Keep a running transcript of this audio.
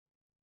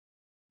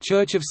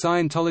Church of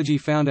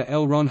Scientology founder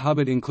L. Ron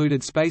Hubbard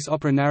included space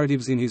opera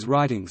narratives in his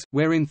writings,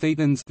 wherein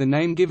Thetans, the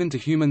name given to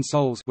human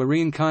souls, were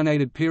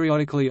reincarnated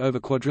periodically over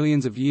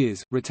quadrillions of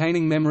years,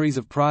 retaining memories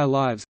of prior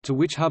lives, to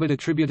which Hubbard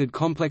attributed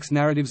complex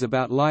narratives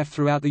about life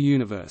throughout the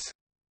universe.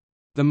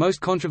 The most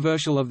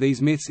controversial of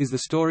these myths is the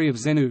story of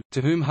Xenu,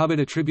 to whom Hubbard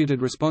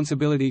attributed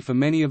responsibility for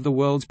many of the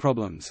world's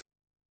problems.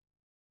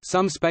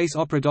 Some space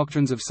opera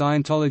doctrines of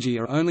Scientology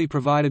are only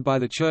provided by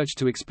the Church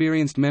to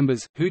experienced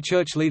members, who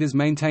Church leaders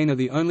maintain are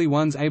the only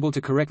ones able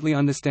to correctly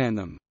understand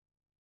them.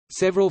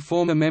 Several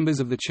former members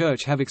of the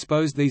Church have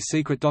exposed these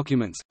secret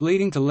documents,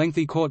 leading to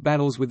lengthy court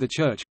battles with the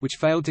Church, which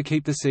failed to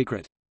keep the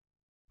secret.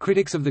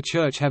 Critics of the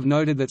Church have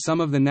noted that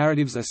some of the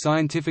narratives are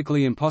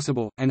scientifically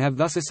impossible, and have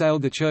thus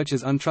assailed the Church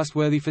as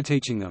untrustworthy for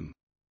teaching them.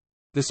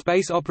 The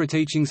space opera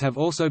teachings have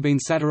also been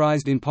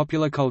satirized in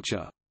popular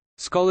culture.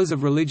 Scholars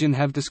of religion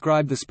have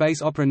described the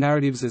space opera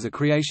narratives as a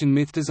creation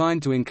myth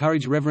designed to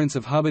encourage reverence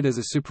of Hubbard as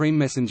a supreme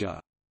messenger.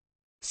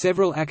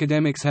 Several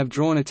academics have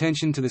drawn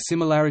attention to the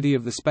similarity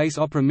of the space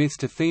opera myths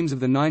to themes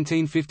of the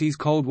 1950s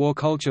Cold War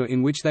culture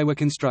in which they were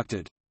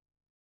constructed.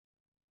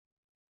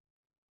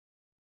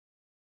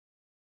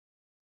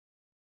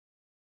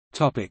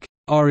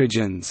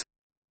 Origins.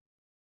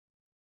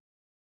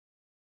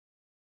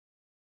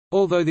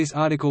 Although this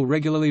article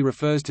regularly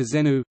refers to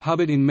Xenu,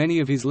 Hubbard in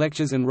many of his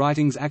lectures and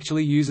writings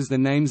actually uses the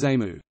name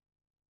Xemu.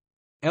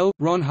 L.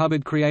 Ron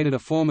Hubbard created a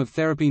form of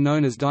therapy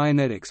known as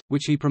Dianetics,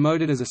 which he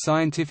promoted as a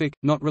scientific,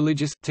 not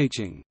religious,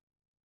 teaching.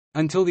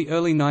 Until the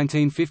early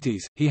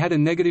 1950s, he had a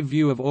negative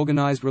view of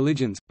organized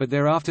religions, but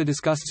thereafter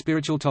discussed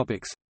spiritual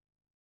topics.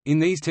 In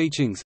these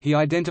teachings, he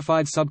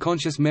identified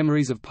subconscious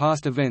memories of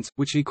past events,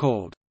 which he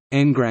called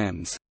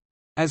engrams,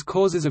 as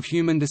causes of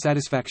human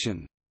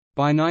dissatisfaction.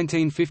 By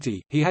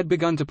 1950, he had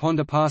begun to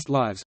ponder past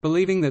lives,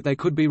 believing that they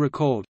could be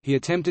recalled. He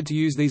attempted to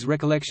use these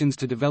recollections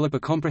to develop a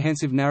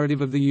comprehensive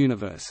narrative of the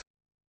universe.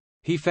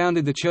 He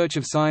founded the Church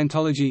of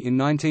Scientology in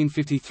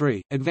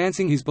 1953,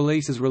 advancing his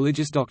beliefs as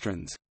religious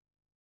doctrines.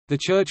 The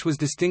Church was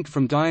distinct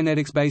from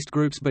Dianetics-based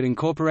groups but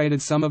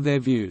incorporated some of their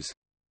views.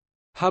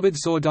 Hubbard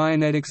saw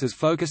Dianetics as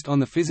focused on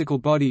the physical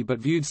body but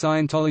viewed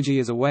Scientology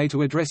as a way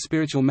to address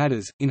spiritual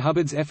matters. In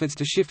Hubbard's efforts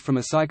to shift from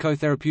a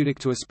psychotherapeutic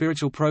to a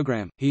spiritual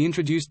program, he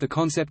introduced the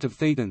concept of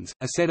Thetans,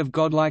 a set of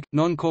godlike,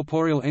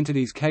 non-corporeal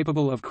entities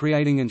capable of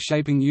creating and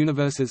shaping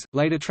universes,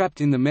 later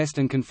trapped in the messed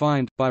and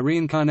confined, by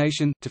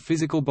reincarnation, to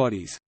physical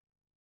bodies.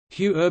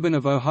 Hugh Urban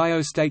of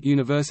Ohio State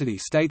University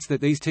states that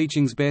these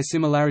teachings bear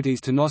similarities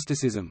to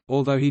Gnosticism,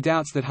 although he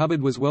doubts that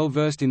Hubbard was well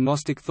versed in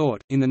Gnostic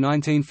thought. In the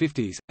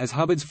 1950s, as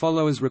Hubbard's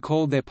followers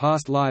recalled their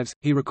past lives,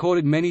 he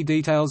recorded many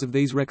details of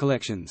these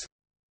recollections.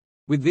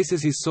 With this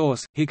as his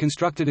source, he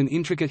constructed an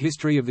intricate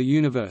history of the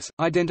universe,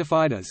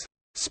 identified as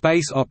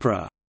space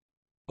opera.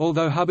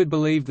 Although Hubbard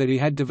believed that he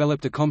had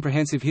developed a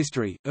comprehensive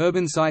history,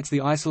 Urban cites the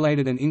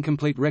isolated and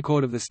incomplete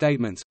record of the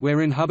statements,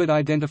 wherein Hubbard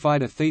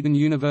identified a Thetan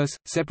universe,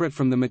 separate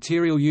from the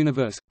material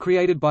universe,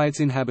 created by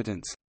its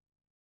inhabitants.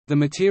 The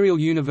material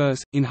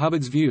universe, in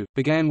Hubbard's view,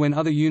 began when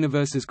other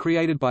universes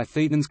created by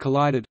Thetans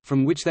collided,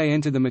 from which they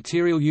entered the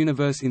material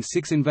universe in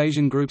 6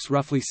 invasion groups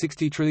roughly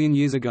 60 trillion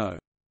years ago.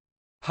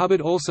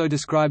 Hubbard also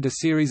described a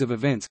series of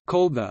events,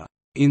 called the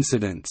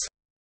incidents,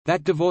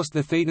 that divorced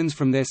the Thetans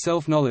from their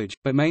self-knowledge,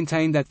 but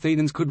maintained that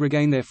Thetans could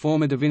regain their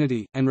former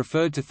divinity, and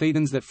referred to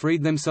Thetans that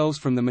freed themselves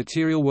from the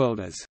material world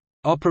as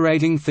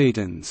operating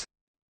Thetans.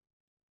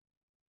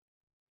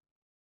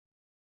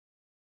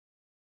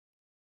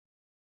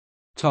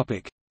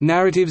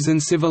 Narratives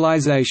and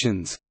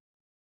civilizations.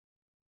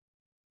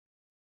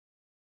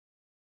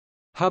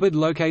 Hubbard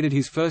located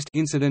his first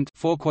incident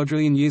 4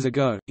 quadrillion years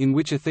ago, in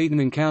which a Thetan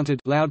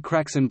encountered loud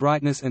cracks and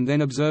brightness and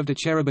then observed a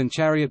cherubim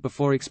chariot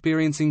before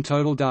experiencing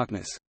total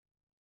darkness.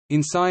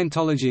 In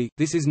Scientology,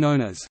 this is known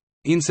as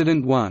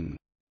Incident 1.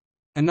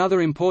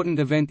 Another important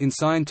event in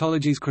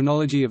Scientology's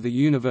chronology of the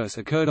universe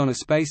occurred on a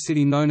space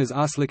city known as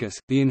Arslicus,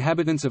 the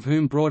inhabitants of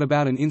whom brought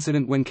about an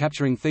incident when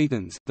capturing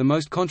Thetans. The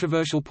most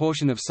controversial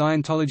portion of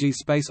Scientology's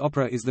space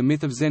opera is the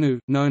myth of Xenu,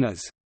 known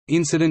as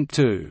Incident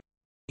 2.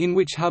 In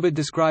which Hubbard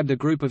described a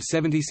group of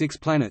 76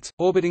 planets,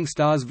 orbiting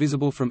stars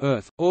visible from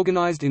Earth,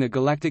 organized in a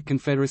galactic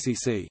confederacy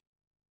c.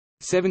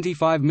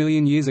 75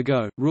 million years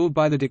ago, ruled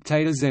by the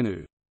dictator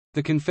Xenu.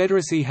 The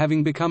confederacy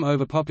having become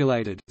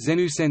overpopulated,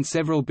 Xenu sent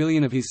several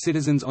billion of his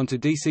citizens onto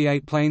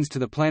DC-8 planes to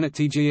the planet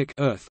Tegeac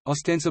Earth,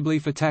 ostensibly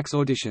for tax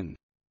audition.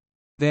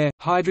 There,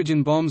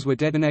 hydrogen bombs were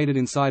detonated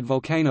inside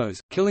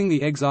volcanoes, killing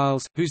the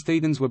exiles, whose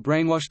Thetans were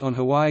brainwashed on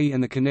Hawaii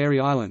and the Canary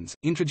Islands,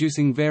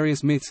 introducing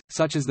various myths,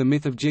 such as the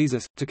myth of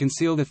Jesus, to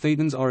conceal the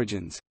Thetans'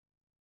 origins.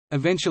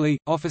 Eventually,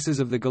 officers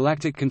of the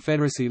Galactic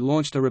Confederacy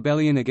launched a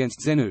rebellion against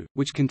Xenu,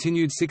 which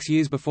continued 6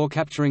 years before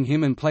capturing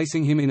him and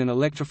placing him in an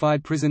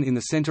electrified prison in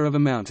the center of a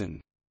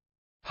mountain.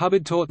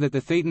 Hubbard taught that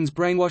the Thetans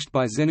brainwashed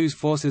by Xenu's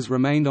forces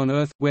remained on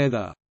Earth, where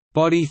the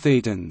body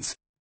Thetans,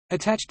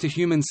 attached to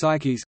human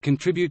psyches,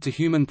 contribute to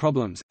human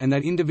problems, and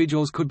that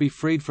individuals could be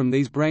freed from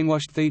these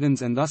brainwashed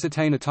Thetans and thus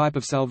attain a type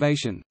of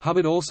salvation.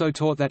 Hubbard also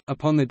taught that,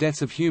 upon the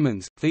deaths of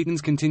humans,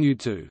 Thetans continued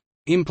to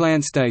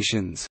implant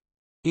stations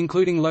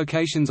including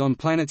locations on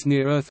planets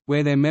near Earth,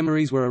 where their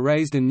memories were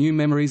erased and new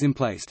memories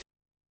emplaced.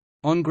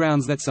 On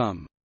grounds that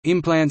some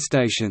implant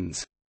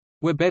stations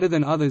were better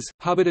than others,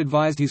 Hubbard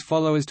advised his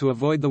followers to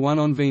avoid the one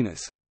on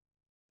Venus.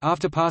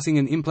 After passing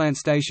an implant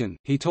station,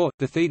 he taught,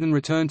 the Thetan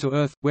returned to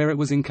Earth, where it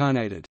was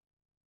incarnated.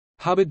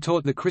 Hubbard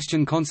taught the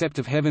Christian concept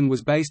of heaven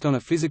was based on a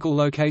physical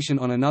location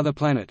on another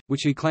planet,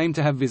 which he claimed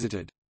to have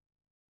visited.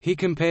 He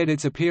compared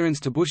its appearance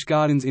to Busch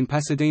Gardens in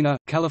Pasadena,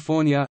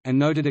 California, and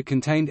noted it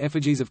contained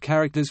effigies of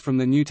characters from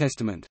the New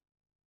Testament.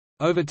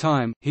 Over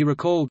time, he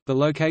recalled, the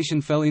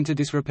location fell into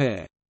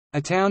disrepair.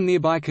 A town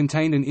nearby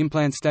contained an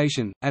implant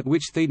station, at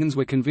which Thetans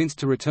were convinced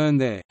to return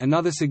there.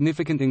 Another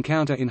significant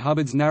encounter in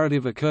Hubbard's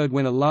narrative occurred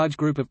when a large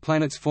group of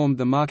planets formed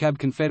the Markab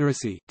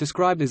Confederacy,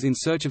 described as in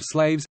search of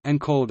slaves, and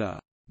called a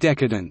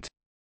decadent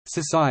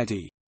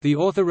society. The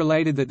author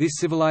related that this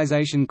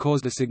civilization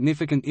caused a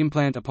significant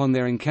implant upon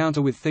their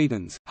encounter with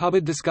Thetans.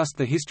 Hubbard discussed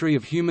the history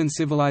of human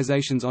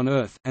civilizations on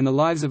Earth, and the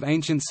lives of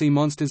ancient sea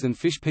monsters and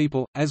fish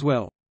people, as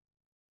well.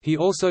 He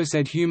also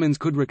said humans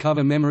could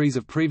recover memories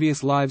of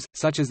previous lives,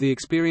 such as the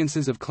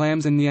experiences of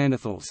clams and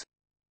Neanderthals.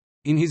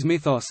 In his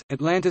mythos,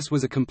 Atlantis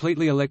was a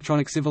completely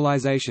electronic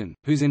civilization,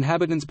 whose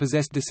inhabitants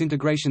possessed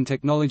disintegration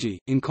technology.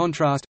 In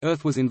contrast,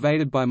 Earth was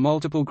invaded by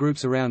multiple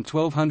groups around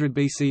 1200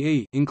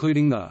 BCE,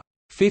 including the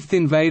Fifth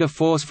Invader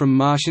Force from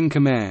Martian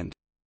Command,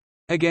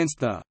 against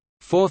the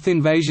Fourth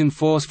Invasion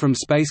Force from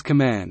Space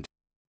Command.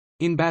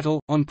 In battle,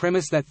 on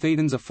premise that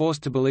Thetans are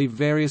forced to believe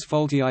various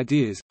faulty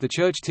ideas, the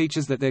Church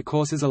teaches that their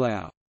courses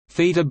allow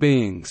Theta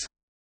beings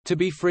to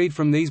be freed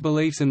from these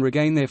beliefs and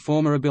regain their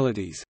former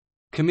abilities.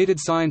 Committed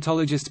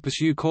Scientologists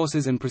pursue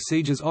courses and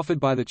procedures offered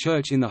by the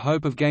Church in the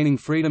hope of gaining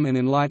freedom and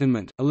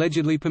enlightenment,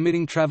 allegedly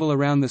permitting travel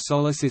around the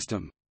Solar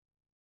System.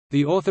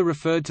 The author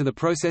referred to the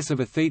process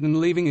of a Thetan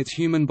leaving its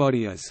human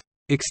body as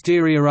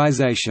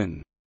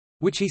exteriorization,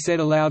 which he said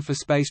allowed for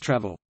space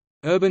travel.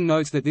 Urban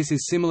notes that this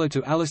is similar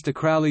to Aleister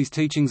Crowley's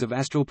teachings of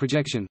astral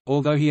projection,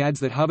 although he adds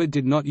that Hubbard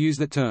did not use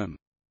that term.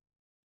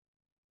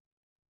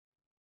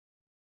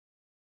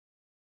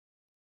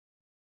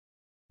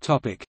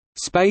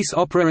 Space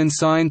opera and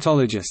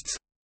Scientologists.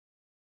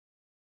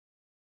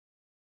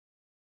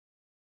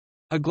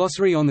 A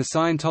glossary on the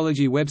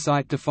Scientology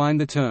website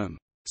defined the term,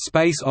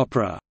 space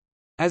opera,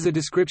 as a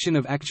description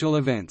of actual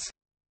events.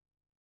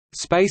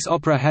 Space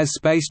opera has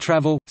space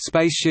travel,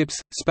 spaceships,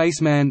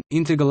 spaceman,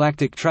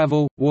 intergalactic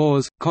travel,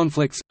 wars,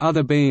 conflicts,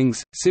 other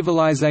beings,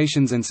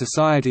 civilizations and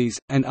societies,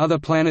 and other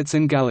planets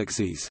and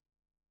galaxies.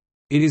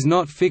 It is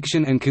not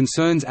fiction and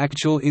concerns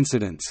actual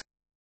incidents.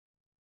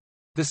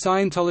 The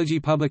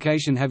Scientology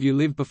publication Have You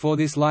Lived Before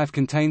This Life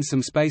contains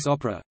some space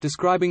opera,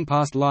 describing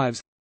past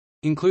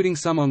lives—including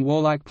some on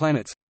warlike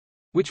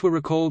planets—which were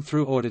recalled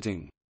through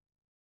auditing.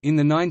 In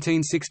the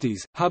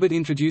 1960s, Hubbard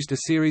introduced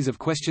a series of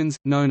questions,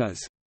 known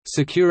as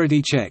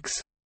security checks,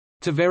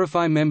 to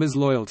verify members'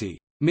 loyalty.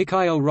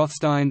 Mikhail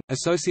Rothstein,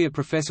 associate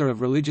professor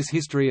of religious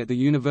history at the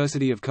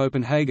University of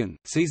Copenhagen,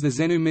 sees the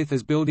Xenu myth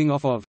as building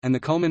off of, and the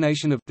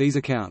culmination of, these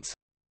accounts.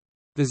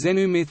 The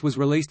Xenu myth was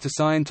released to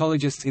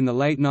Scientologists in the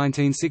late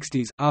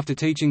 1960s, after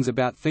teachings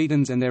about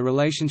Thetans and their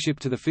relationship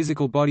to the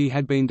physical body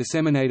had been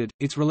disseminated.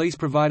 Its release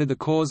provided the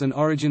cause and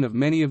origin of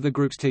many of the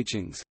group's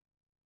teachings.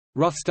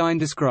 Rothstein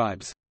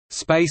describes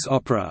space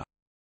opera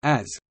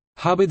as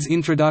Hubbard's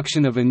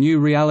introduction of a new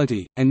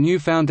reality, and new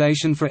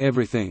foundation for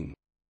everything.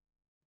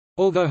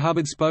 Although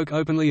Hubbard spoke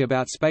openly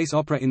about space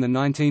opera in the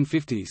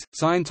 1950s,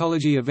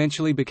 Scientology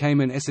eventually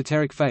became an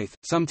esoteric faith.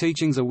 Some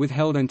teachings are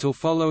withheld until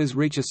followers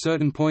reach a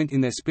certain point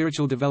in their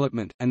spiritual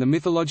development, and the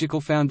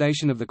mythological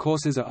foundation of the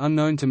courses are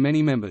unknown to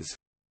many members.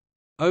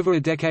 Over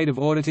a decade of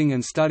auditing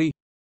and study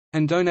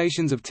and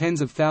donations of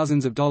tens of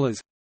thousands of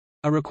dollars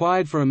are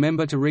required for a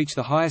member to reach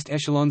the highest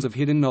echelons of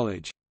hidden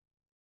knowledge.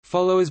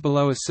 Followers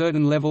below a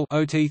certain level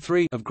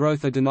OT3 of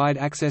growth are denied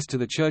access to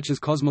the Church's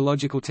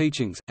cosmological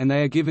teachings, and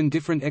they are given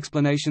different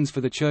explanations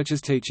for the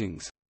Church's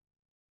teachings.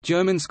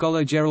 German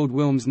scholar Gerald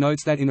Wilms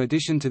notes that in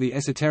addition to the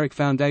esoteric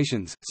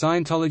foundations,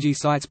 Scientology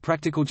cites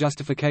practical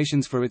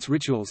justifications for its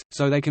rituals,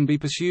 so they can be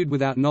pursued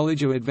without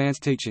knowledge or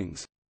advanced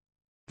teachings.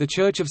 The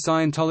Church of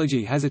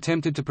Scientology has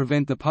attempted to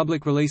prevent the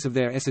public release of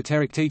their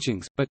esoteric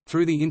teachings, but,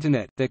 through the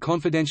Internet, their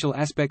confidential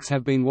aspects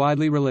have been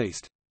widely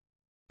released.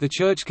 The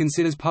Church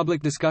considers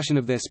public discussion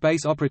of their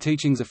space opera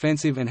teachings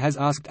offensive and has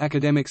asked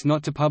academics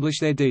not to publish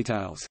their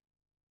details.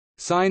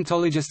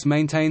 Scientologists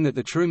maintain that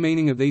the true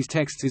meaning of these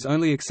texts is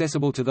only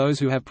accessible to those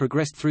who have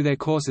progressed through their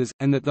courses,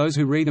 and that those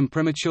who read them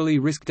prematurely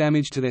risk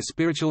damage to their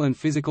spiritual and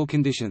physical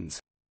conditions.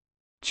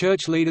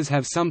 Church leaders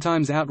have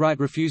sometimes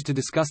outright refused to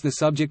discuss the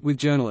subject with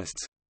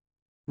journalists.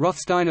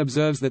 Rothstein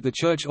observes that the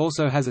Church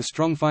also has a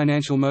strong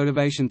financial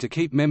motivation to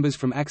keep members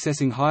from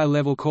accessing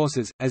higher-level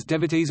courses, as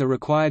devotees are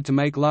required to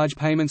make large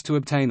payments to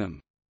obtain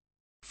them.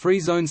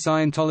 Free-zone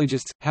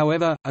Scientologists,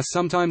 however, are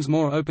sometimes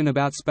more open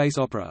about space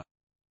opera.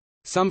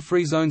 Some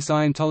free-zone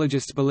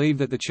Scientologists believe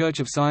that the Church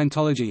of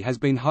Scientology has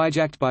been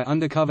hijacked by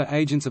undercover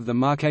agents of the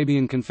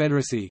Markabian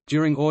Confederacy.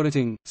 During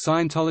auditing,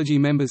 Scientology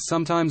members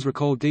sometimes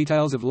recall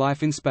details of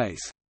life in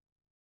space.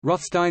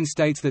 Rothstein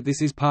states that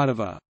this is part of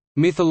a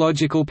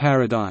mythological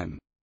paradigm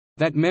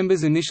that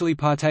members initially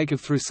partake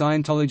of through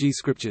Scientology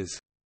scriptures.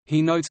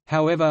 He notes,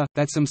 however,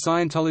 that some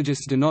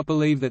Scientologists do not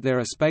believe that there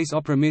are space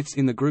opera myths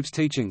in the group's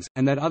teachings,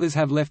 and that others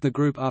have left the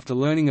group after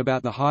learning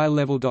about the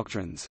higher-level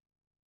doctrines.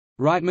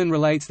 Reitman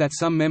relates that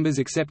some members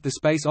accept the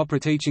space opera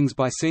teachings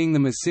by seeing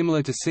them as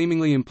similar to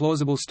seemingly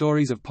implausible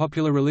stories of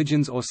popular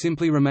religions or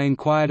simply remain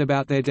quiet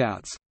about their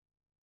doubts.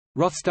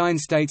 Rothstein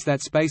states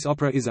that space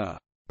opera is a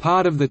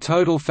part of the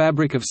total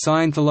fabric of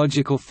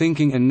Scientological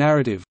thinking and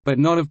narrative, but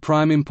not of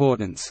prime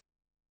importance.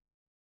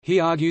 He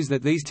argues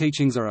that these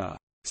teachings are a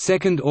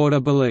second-order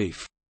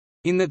belief,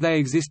 in that they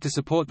exist to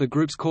support the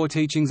group's core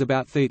teachings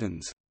about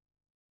thetans.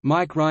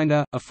 Mike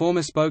Rinder, a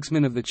former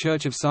spokesman of the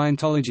Church of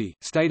Scientology,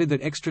 stated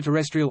that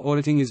extraterrestrial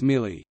auditing is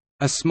merely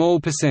a small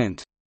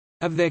percent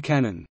of their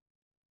canon.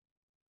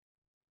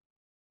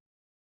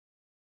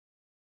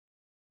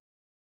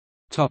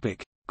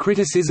 Topic: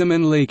 Criticism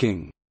and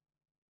leaking.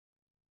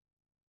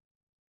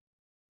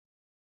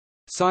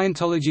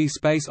 Scientology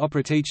space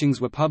opera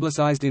teachings were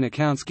publicized in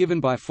accounts given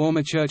by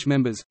former church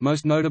members,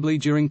 most notably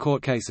during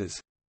court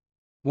cases.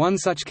 One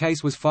such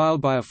case was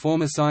filed by a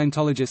former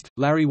Scientologist,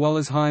 Larry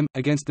Wallersheim,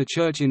 against the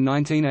church in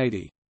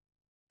 1980.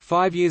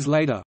 5 years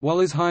later,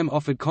 Wallersheim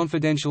offered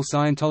confidential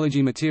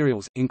Scientology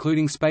materials,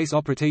 including space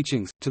opera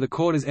teachings, to the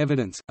court as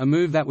evidence, a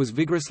move that was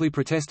vigorously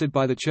protested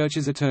by the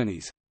church's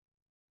attorneys.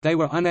 They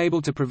were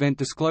unable to prevent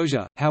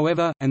disclosure,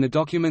 however, and the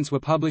documents were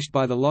published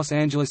by the Los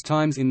Angeles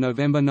Times in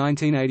November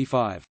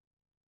 1985.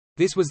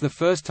 This was the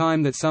first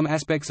time that some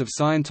aspects of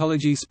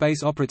Scientology's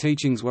space opera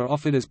teachings were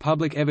offered as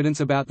public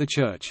evidence about the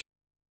church.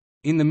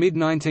 In the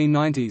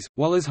mid-1990s,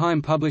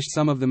 Wallersheim published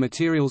some of the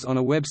materials on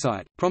a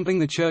website, prompting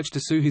the church to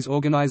sue his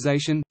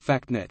organization,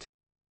 FactNet.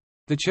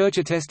 The church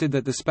attested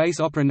that the space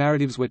opera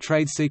narratives were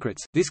trade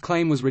secrets. This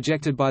claim was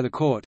rejected by the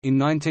court. In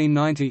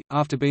 1990,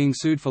 after being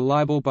sued for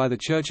libel by the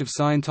Church of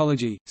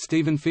Scientology,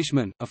 Stephen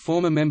Fishman, a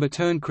former member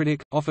turned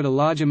critic, offered a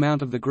large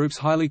amount of the group's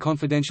highly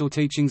confidential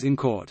teachings in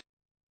court.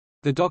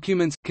 The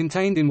documents,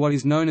 contained in what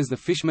is known as the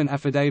Fishman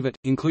Affidavit,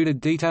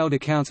 included detailed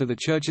accounts of the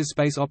church's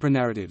space opera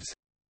narratives.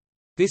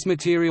 This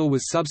material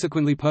was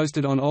subsequently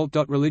posted on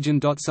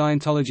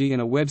alt.religion.scientology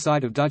and a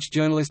website of Dutch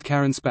journalist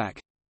Karen Spack.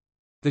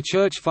 The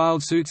church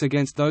filed suits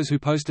against those who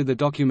posted the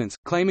documents,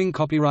 claiming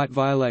copyright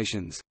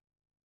violations.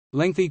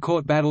 Lengthy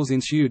court battles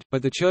ensued,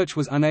 but the church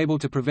was unable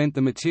to prevent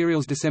the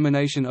material's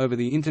dissemination over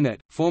the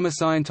Internet. Former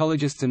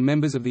Scientologists and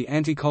members of the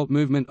anti-cult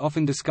movement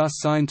often discuss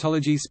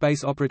Scientology's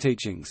space opera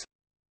teachings.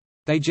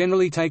 They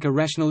generally take a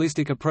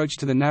rationalistic approach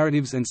to the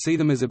narratives and see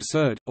them as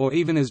absurd, or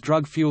even as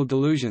drug-fueled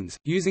delusions,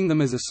 using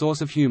them as a source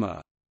of humor.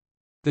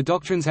 The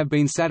doctrines have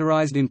been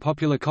satirized in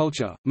popular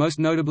culture, most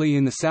notably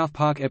in the South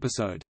Park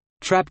episode,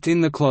 "Trapped in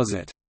the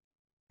Closet."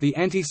 The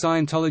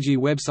anti-Scientology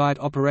website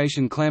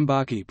Operation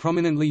Clambaki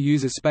prominently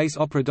uses space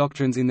opera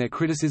doctrines in their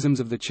criticisms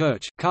of the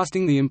church,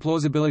 casting the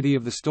implausibility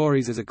of the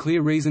stories as a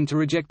clear reason to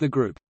reject the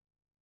group.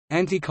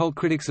 Anti-cult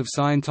critics of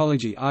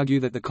Scientology argue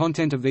that the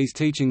content of these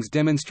teachings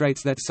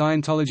demonstrates that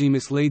Scientology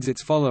misleads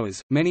its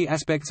followers. Many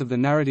aspects of the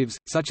narratives,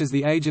 such as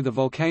the age of the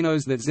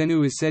volcanoes that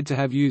Xenu is said to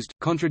have used,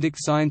 contradict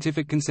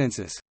scientific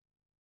consensus.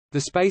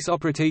 The space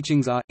opera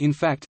teachings are, in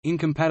fact,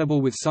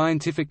 incompatible with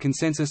scientific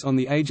consensus on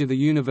the age of the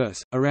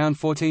universe, around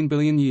 14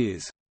 billion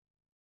years.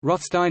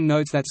 Rothstein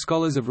notes that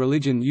scholars of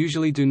religion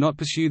usually do not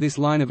pursue this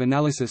line of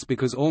analysis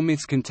because all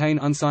myths contain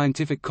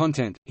unscientific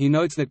content. He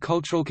notes that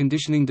cultural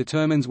conditioning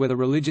determines whether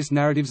religious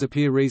narratives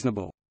appear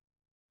reasonable.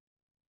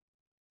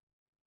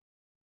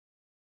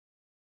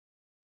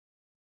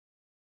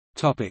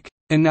 Topic: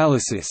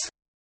 Analysis.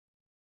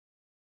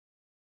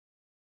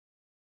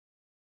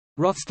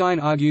 Rothstein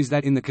argues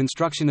that in the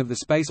construction of the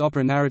space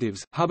opera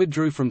narratives, Hubbard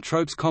drew from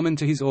tropes common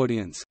to his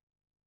audience.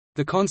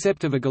 The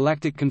concept of a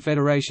galactic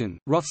confederation,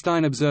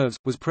 Rothstein observes,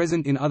 was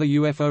present in other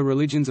UFO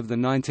religions of the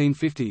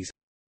 1950s.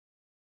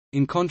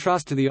 In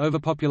contrast to the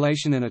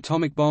overpopulation and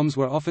atomic bombs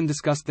were often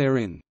discussed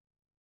therein.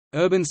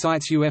 Urban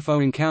cites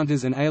UFO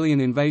encounters and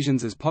alien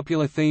invasions as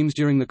popular themes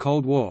during the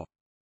Cold War.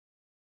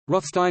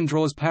 Rothstein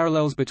draws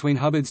parallels between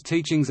Hubbard's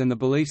teachings and the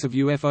beliefs of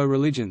UFO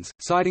religions,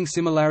 citing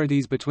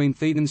similarities between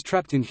thetans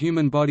trapped in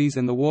human bodies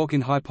and the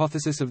walk-in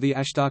hypothesis of the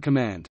Ashtar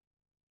Command.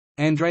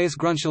 Andreas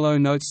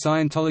Grunschelot notes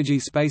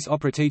Scientology's space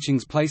opera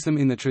teachings place them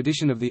in the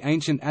tradition of the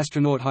ancient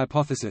astronaut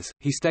hypothesis.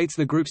 He states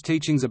the group's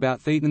teachings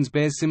about thetans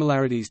bears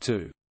similarities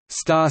to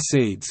star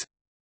seeds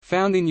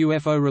found in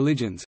UFO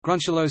religions.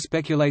 Grunschelot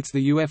speculates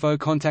the UFO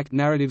contact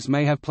narratives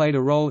may have played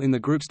a role in the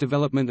group's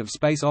development of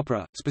space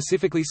opera,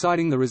 specifically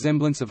citing the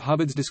resemblance of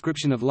Hubbard's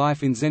description of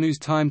life in Xenu's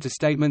time to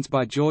statements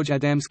by George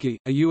Adamski,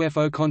 a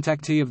UFO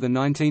contactee of the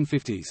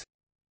 1950s.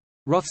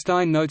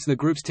 Rothstein notes the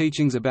group's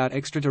teachings about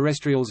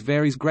extraterrestrials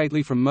varies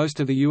greatly from most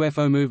of the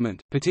UFO movement,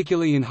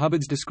 particularly in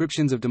Hubbard's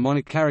descriptions of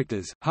demonic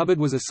characters. Hubbard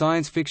was a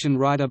science fiction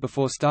writer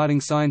before starting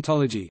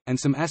Scientology, and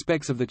some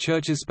aspects of the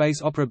church's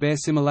space opera bear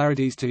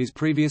similarities to his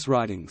previous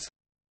writings.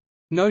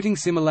 Noting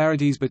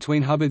similarities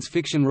between Hubbard's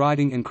fiction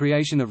writing and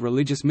creation of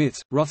religious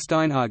myths,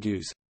 Rothstein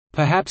argues,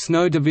 "Perhaps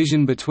no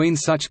division between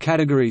such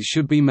categories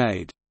should be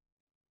made.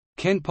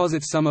 Kent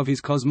posits some of his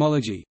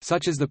cosmology,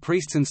 such as the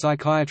priests and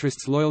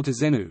psychiatrists loyal to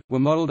Xenu, were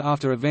modeled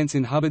after events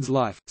in Hubbard's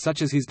life,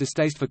 such as his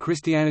distaste for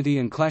Christianity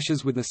and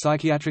clashes with the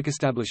psychiatric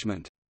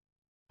establishment.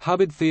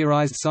 Hubbard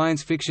theorized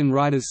science fiction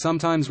writers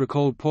sometimes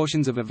recalled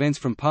portions of events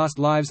from past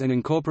lives and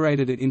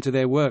incorporated it into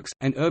their works,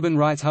 and Urban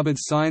writes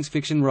Hubbard's science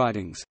fiction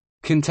writings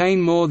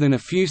contain more than a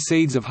few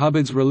seeds of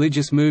Hubbard's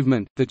religious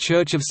movement, the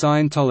Church of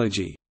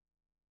Scientology.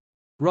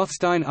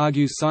 Rothstein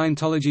argues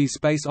Scientology's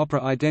space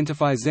opera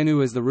identifies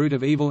Xenu as the root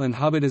of evil and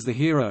Hubbard as the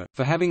hero,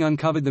 for having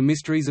uncovered the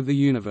mysteries of the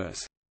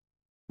universe.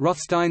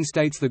 Rothstein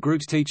states the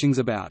group's teachings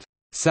about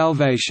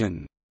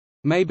salvation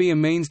may be a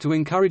means to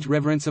encourage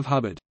reverence of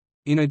Hubbard.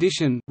 In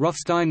addition,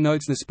 Rothstein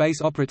notes the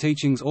space opera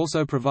teachings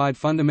also provide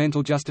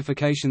fundamental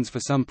justifications for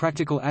some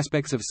practical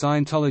aspects of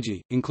Scientology,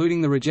 including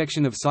the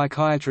rejection of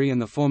psychiatry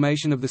and the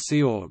formation of the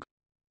Sea Org.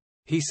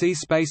 He sees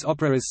space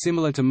opera as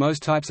similar to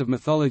most types of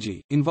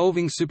mythology,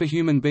 involving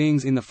superhuman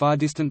beings in the far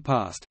distant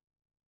past.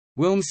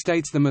 Wilms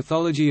states the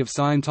mythology of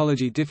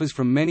Scientology differs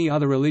from many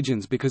other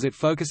religions because it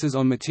focuses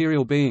on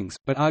material beings,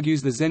 but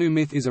argues the Xenu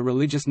myth is a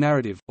religious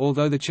narrative,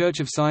 although the Church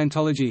of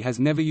Scientology has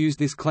never used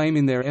this claim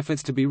in their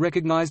efforts to be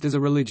recognized as a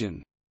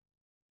religion.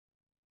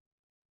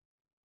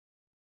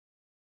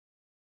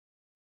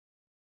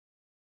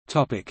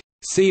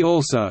 See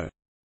also: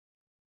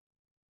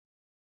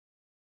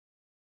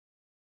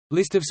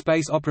 List of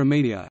space opera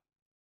media.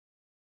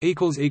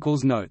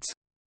 Notes